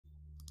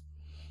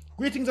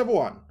Greetings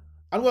everyone,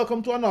 and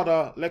welcome to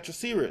another lecture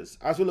series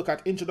as we look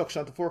at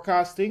Introduction to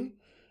Forecasting,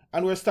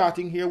 and we're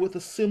starting here with a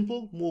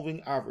simple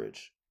moving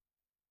average.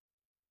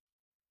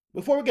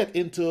 Before we get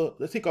into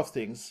the thick of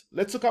things,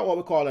 let's look at what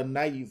we call a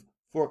naive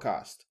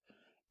forecast.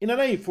 In a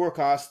naive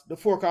forecast, the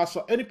forecast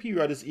for any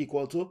period is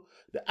equal to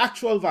the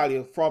actual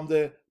value from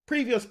the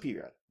previous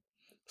period.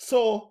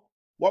 So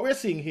what we're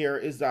seeing here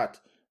is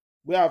that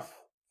we have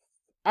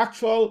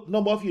actual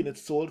number of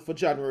units sold for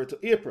January to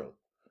April.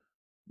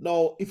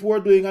 Now, if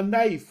we're doing a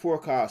naive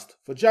forecast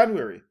for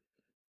January,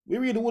 we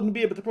really wouldn't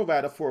be able to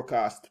provide a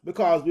forecast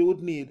because we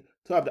would need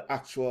to have the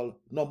actual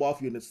number of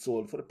units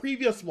sold for the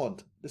previous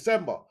month,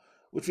 December,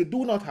 which we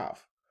do not have.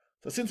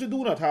 So since we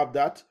do not have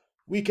that,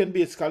 we can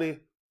basically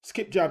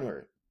skip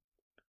January.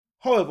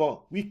 However,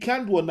 we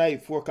can do a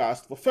naive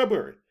forecast for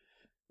February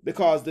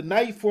because the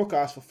naive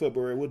forecast for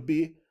February would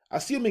be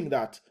assuming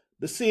that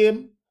the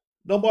same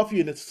number of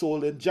units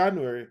sold in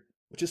January,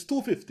 which is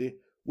 250,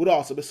 would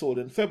also be sold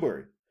in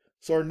February.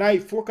 So our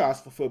naive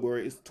forecast for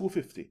February is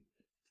 250.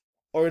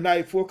 Our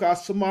naive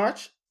forecast for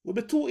March will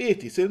be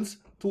 280 since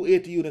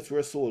 280 units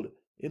were sold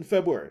in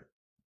February.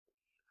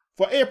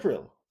 For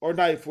April, our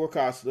naive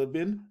forecast would have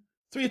been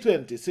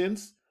 320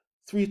 since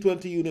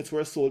 320 units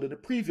were sold in the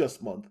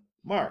previous month,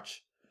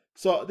 March.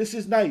 So this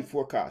is naive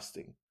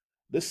forecasting,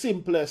 the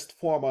simplest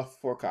form of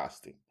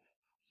forecasting.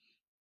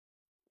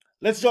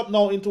 Let's jump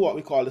now into what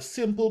we call the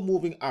simple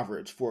moving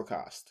average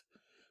forecast.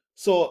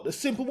 So the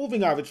simple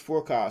moving average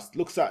forecast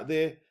looks at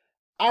the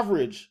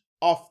average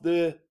of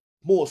the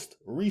most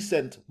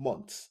recent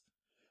months.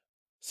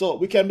 So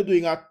we can be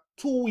doing a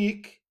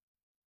 2-week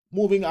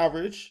moving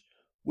average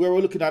where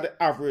we're looking at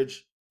the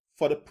average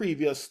for the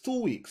previous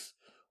 2 weeks.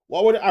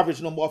 What were the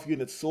average number of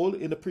units sold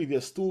in the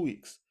previous 2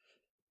 weeks?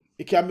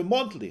 It can be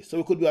monthly, so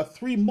we could do a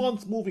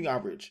 3-month moving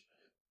average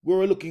where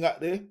we're looking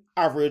at the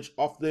average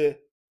of the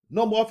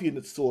number of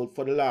units sold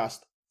for the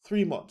last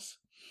 3 months.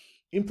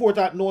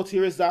 Important note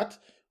here is that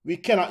we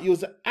cannot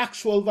use the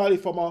actual value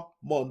from a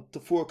month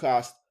to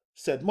forecast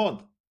said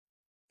month.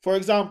 For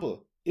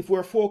example, if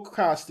we're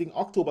forecasting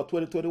October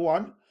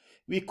 2021,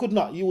 we could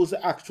not use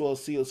the actual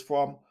sales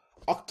from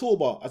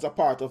October as a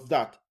part of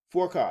that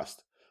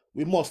forecast.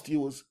 We must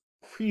use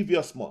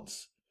previous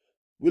months.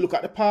 We look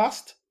at the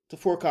past to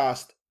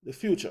forecast the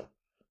future.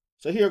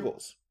 So here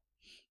goes.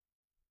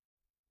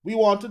 We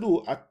want to do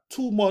a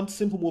 2-month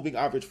simple moving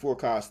average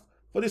forecast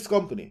for this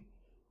company.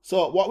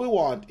 So what we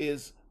want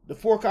is the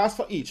forecast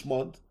for each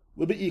month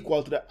will be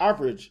equal to the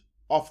average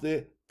of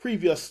the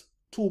previous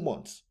 2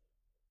 months,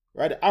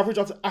 right? The average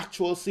of the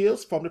actual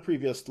sales from the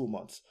previous 2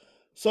 months.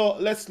 So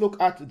let's look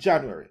at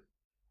January.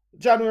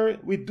 January,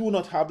 we do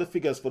not have the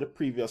figures for the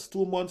previous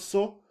 2 months,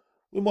 so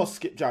we must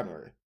skip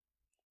January.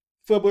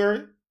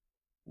 February,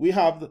 we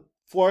have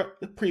for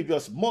the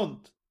previous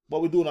month,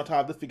 but we do not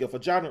have the figure for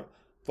January,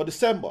 for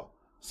December,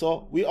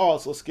 so we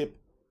also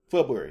skip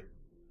February.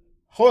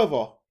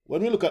 However,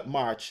 when we look at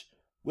March,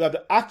 we have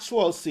the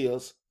actual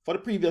sales for the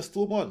previous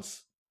 2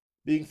 months,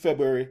 being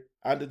February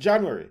and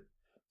January.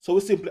 So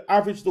we simply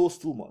average those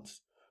 2 months.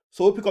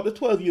 So we pick up the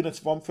 12 units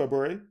from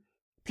February,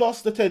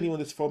 plus the 10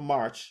 units from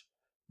March,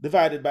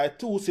 divided by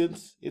 2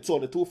 since it's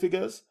only 2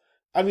 figures,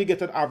 and we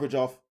get an average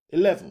of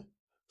 11.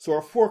 So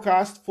our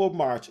forecast for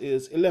March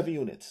is 11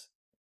 units.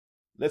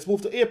 Let's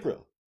move to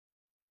April.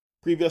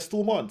 Previous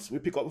 2 months, we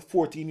pick up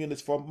 14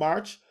 units from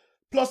March,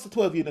 plus the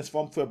 12 units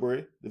from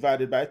February,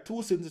 divided by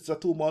 2 since it's a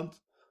 2-month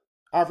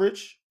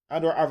average,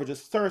 and our average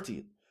is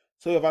 13.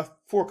 So we have a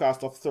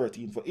forecast of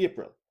 13 for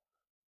April.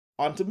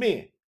 On to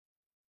May.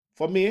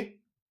 For May,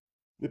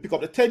 we pick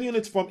up the 10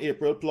 units from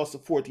April plus the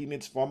 14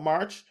 units from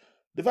March,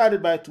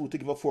 divided by 2 to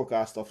give a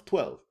forecast of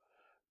 12.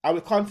 And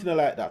we continue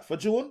like that. For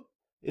June,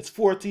 it's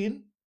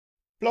 14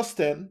 plus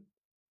 10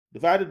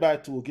 divided by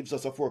 2 gives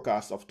us a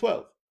forecast of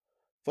 12.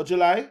 For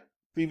July,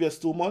 previous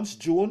 2 months,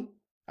 June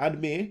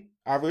and May,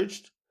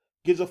 averaged,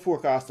 gives a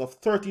forecast of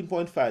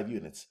 13.5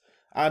 units.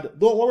 And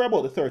don't worry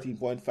about the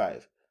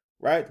 13.5.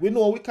 Right? We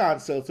know we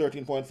can't sell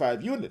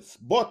 13.5 units,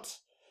 but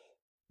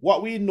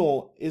what we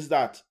know is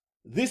that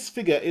this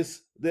figure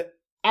is the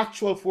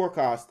actual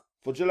forecast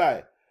for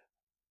July,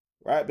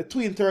 right?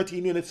 Between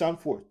 13 units and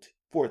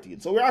 14.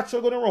 So we're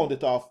actually going to round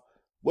it off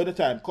when the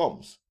time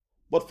comes.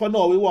 But for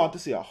now, we want to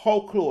see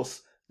how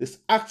close this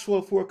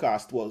actual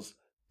forecast was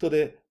to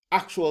the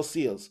actual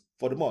sales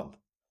for the month.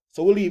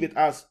 So we'll leave it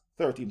as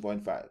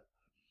 13.5.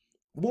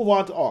 Move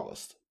on to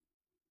August.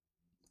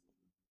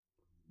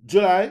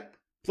 July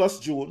plus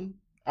June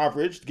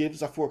averaged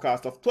gives a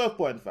forecast of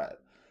 12.5.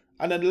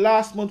 And then the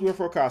last month we're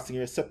forecasting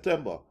here is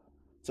September.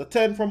 So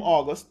 10 from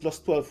August plus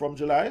 12 from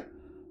July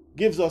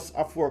gives us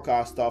a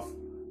forecast of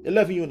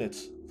 11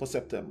 units for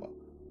September.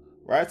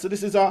 Right? So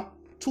this is a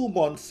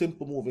 2-month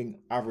simple moving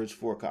average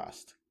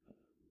forecast.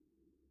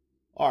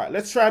 All right,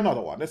 let's try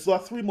another one. Let's do a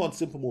 3-month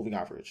simple moving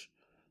average.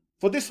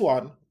 For this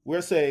one,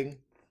 we're saying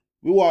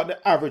we want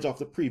the average of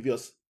the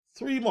previous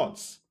 3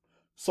 months.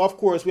 So of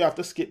course we have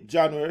to skip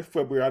January,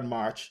 February, and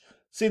March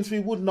since we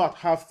would not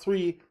have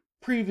 3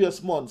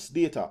 previous months'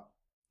 data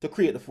to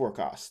create the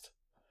forecast.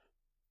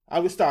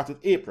 And we start with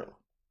April.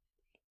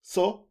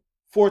 So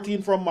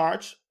 14 from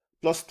March,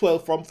 plus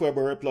 12 from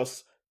February,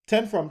 plus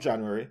 10 from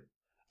January.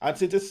 And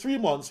since it's 3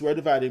 months, we're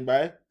dividing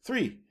by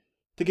 3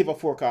 to give a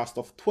forecast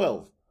of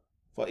 12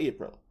 for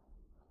April.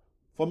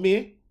 For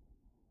May,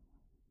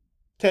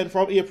 10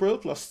 from April,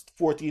 plus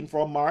 14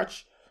 from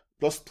March,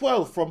 plus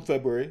 12 from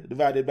February,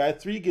 divided by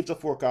 3 gives a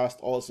forecast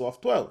also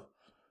of 12.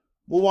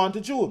 Move on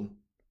to June.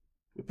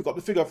 We pick up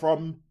the figure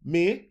from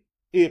May,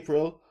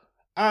 April,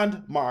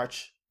 and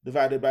March,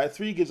 divided by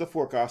 3 gives a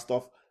forecast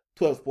of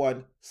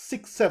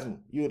 12.67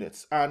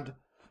 units. And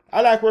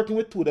I like working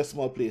with 2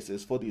 decimal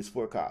places for these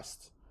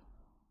forecasts.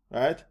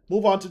 Right?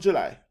 Move on to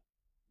July.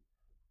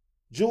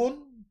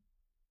 June,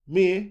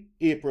 May,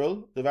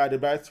 April,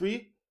 divided by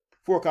 3,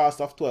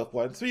 forecast of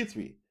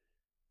 12.33.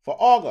 For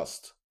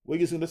August, we're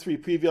using the 3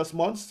 previous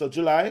months, so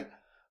July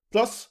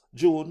plus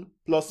June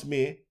plus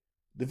May,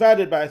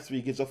 divided by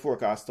 3 gives a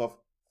forecast of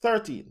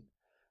 13.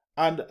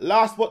 And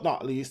last but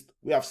not least,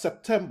 we have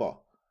September.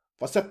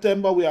 For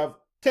September, we have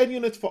 10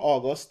 units for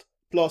August,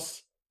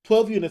 plus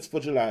 12 units for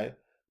July,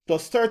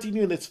 plus 13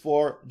 units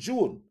for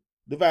June,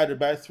 divided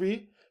by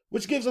 3,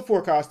 which gives a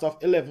forecast of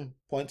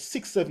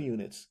 11.67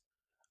 units.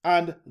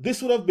 And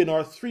this would have been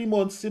our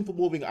 3-month simple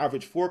moving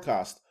average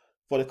forecast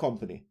for the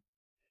company.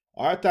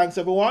 All right, thanks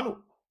everyone.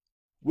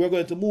 We're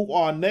going to move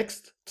on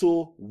next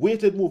to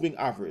weighted moving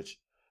average.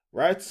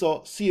 Right,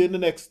 so see you in the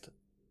next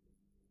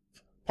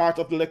part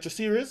of the lecture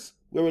series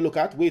where we look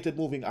at weighted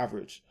moving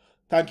average.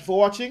 Thank you for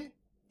watching.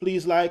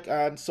 Please like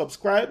and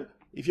subscribe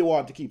if you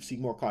want to keep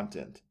seeing more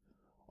content.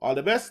 All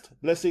the best,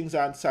 blessings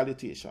and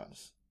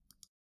salutations.